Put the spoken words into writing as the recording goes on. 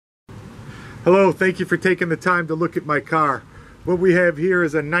Hello, thank you for taking the time to look at my car. What we have here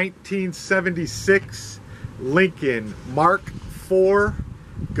is a 1976 Lincoln Mark IV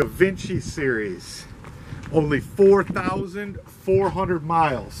Gavinci series. Only 4,400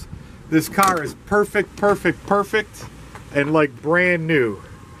 miles. This car is perfect, and like brand new.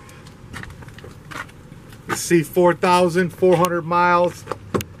 You see 4,400 miles.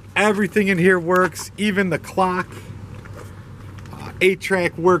 Everything in here works, even the clock.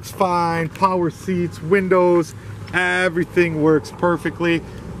 8-track works fine, power seats, windows, everything works perfectly.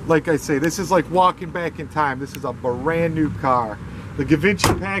 Like I say, this is like walking back in time. This is a brand new car. The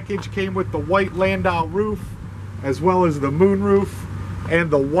Gavinci package came with the white Landau roof, as well as the moon roof,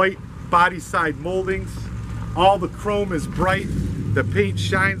 and the white body side moldings. All the chrome is bright. The paint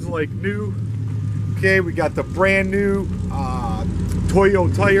shines like new. Okay, we got the brand new Toyo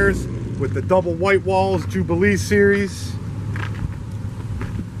tires with the double white walls, Jubilee series.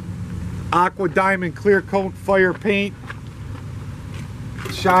 Aqua Diamond clear coat fire paint.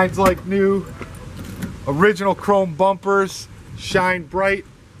 Shines like new. Original chrome bumpers, shine bright.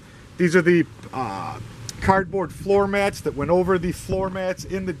 These are the cardboard floor mats that went over the floor mats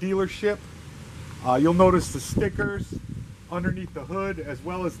in the dealership. You'll notice the stickers underneath the hood as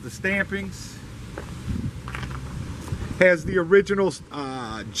well as the stampings. Has the original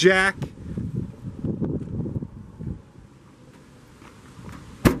jack.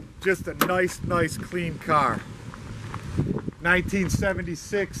 Just a nice clean car.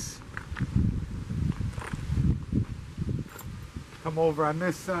 1976. Come over on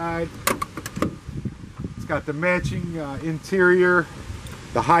this side. It's got the matching interior,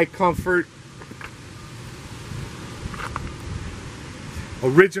 the high comfort.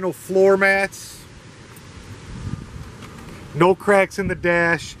 Original floor mats. No cracks in the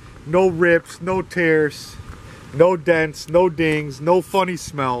dash, no rips, no tears. No dents, no dings, no funny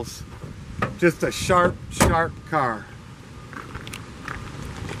smells. Just a sharp car.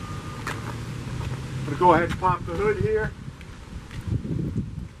 I'm gonna go ahead and pop the hood here.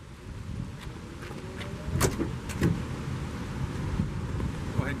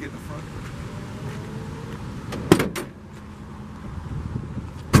 Go ahead and get in the front.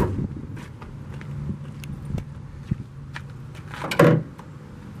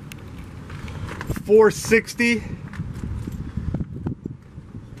 $460.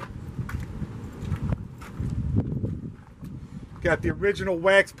 Got the original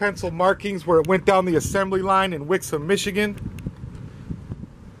wax pencil markings where it went down the assembly line in Wixom, Michigan,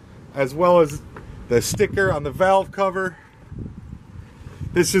 as well as the sticker on the valve cover.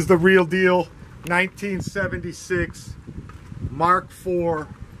 This is the real deal 1976 Mark IV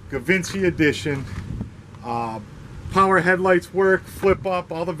Gavinci edition. Power headlights work, flip up,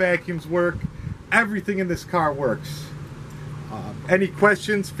 all the vacuums work. Everything in this car works. Any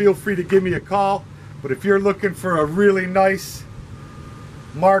questions, feel free to give me a call. But if you're looking for a really nice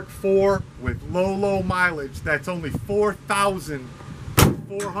Mark IV with low mileage, that's only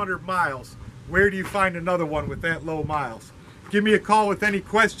 4,400 miles, where do you find another one with that low miles? Give me a call with any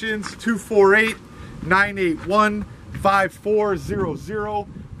questions, 248-981-5400.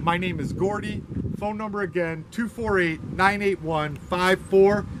 My name is Gordy. Phone number again,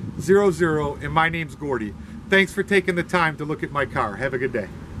 248-981-5400, and my name's Gordy. Thanks for taking the time to look at my car. Have a good day.